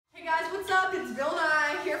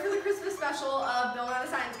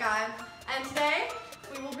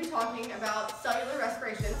talking about cellular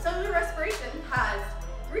respiration. Cellular respiration has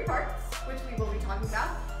 3 parts, which we will be talking about,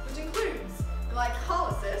 which includes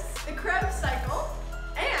glycolysis, the Krebs cycle,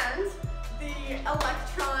 and the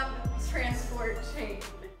electron transport chain.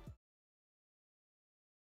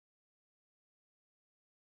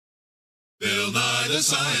 Bill Nye the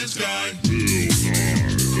Science Guy. T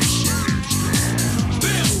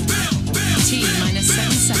minus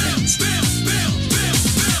 7 seconds.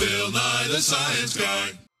 Bill Nye the Science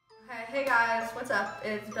Guy. Hey guys, what's up?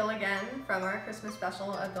 It's Bill again from our Christmas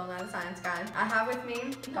special of Bill Nye the Science Guy. I have with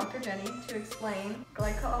me Dr. Jenny to explain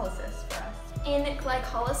glycolysis for us. In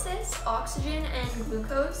glycolysis, oxygen and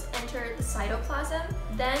glucose enter the cytoplasm.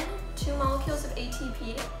 Then 2 molecules of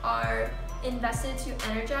ATP are invested to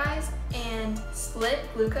energize and split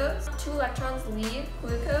glucose. 2 electrons leave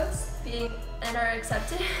glucose and are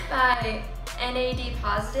accepted by NAD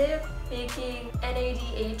positive, making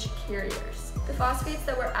NADH carriers. The phosphates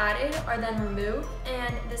that were added are then removed,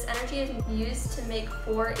 and this energy is used to make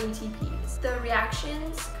 4 ATPs. The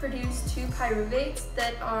reactions produce 2 pyruvates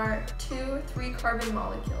that are 2 3-carbon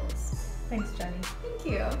molecules. Thanks, Jenny. Thank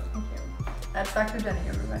you. Thank you. That's Dr. Jenny,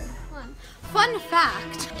 everybody. Fun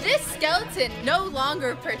fact, this skeleton no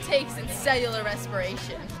longer partakes in cellular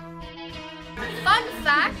respiration. Fun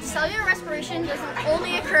fact, cellular respiration doesn't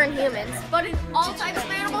only occur in humans, but in all types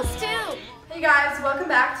of animals too. Hey guys, welcome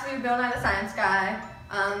back to Bill Nye the Science Guy.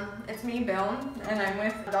 It's me, Bill, and I'm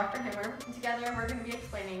with Dr. Himmer. Together we're going to be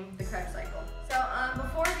explaining the Krebs cycle. So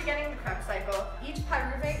before beginning the Krebs cycle, each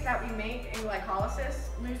pyruvate that we make in glycolysis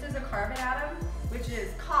loses a carbon atom, which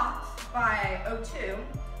is caught by O2,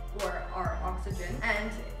 or our oxygen,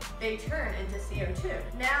 and they turn into CO2.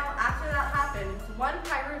 Now, after that happens, 1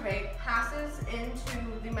 pyruvate passes into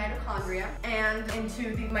the mitochondria and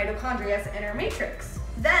into the mitochondria's inner matrix.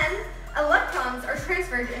 Then, electrons are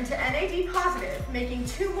transferred into NAD positive, making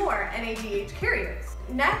 2 more NADH carriers.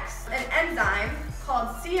 Next, an enzyme called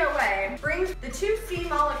CoA brings the 2C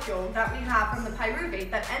molecule that we have from the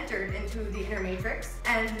pyruvate that entered into the inner matrix,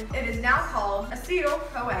 and it is now called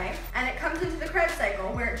acetyl-CoA, and it comes into the Krebs cycle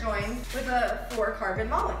where it joins with a 4-carbon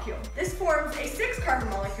molecule. This forms a 6-carbon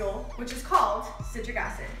molecule, which is called citric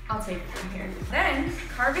acid. I'll take it from here. Then,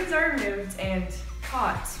 carbons are removed and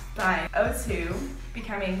caught by O2,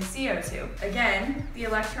 becoming CO2. Again, the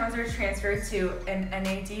electrons are transferred to an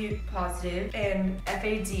NAD positive and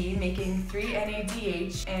FAD, making 3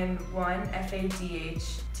 NADH and 1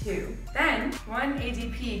 FADH2. Then, 1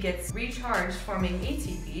 ADP gets recharged, forming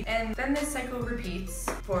ATP, and then this cycle repeats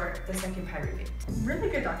for the second pyruvate. Really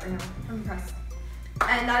good, Dr. Hill. I'm impressed.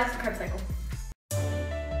 And that is the Krebs cycle.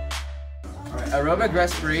 Aerobic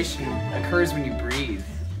respiration occurs when you breathe.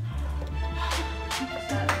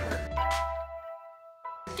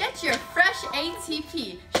 Get your fresh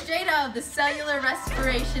ATP straight out of the cellular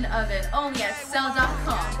respiration oven only at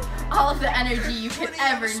cell.com. All of the energy you could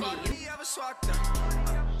ever need.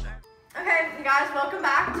 Okay, you guys, welcome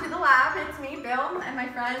back to the lab. It's me, Bill, and my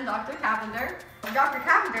friend, Dr. Cavender. Dr.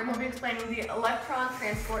 Cavender will be explaining the electron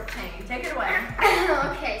transport chain. Take it away.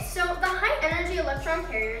 Okay, so the high-energy electron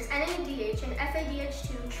carriers, NADH and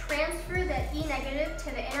FADH2, transfer the E negative to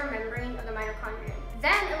the inner membrane of the mitochondria.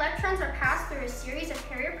 Then electrons are passed through a series of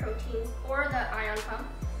carrier proteins, or the ion pump,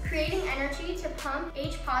 creating energy to pump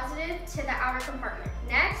H positive to the outer compartment.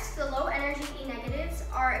 Next, the low energy E negatives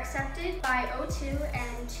are accepted by O2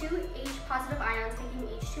 and 2 H positive ions making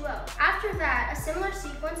H2O. After that, a similar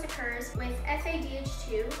sequence occurs with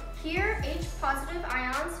FADH2. Here, H positive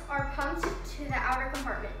ions are pumped to the outer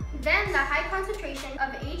compartment. Then the high concentration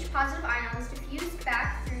of H positive ions diffuse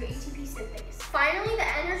back through ATP synthase. Finally, the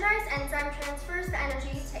energized enzyme transfers the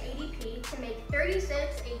energy to ADP to make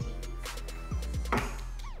 36 ATP.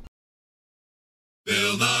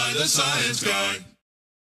 Bill Nye the Science Guy.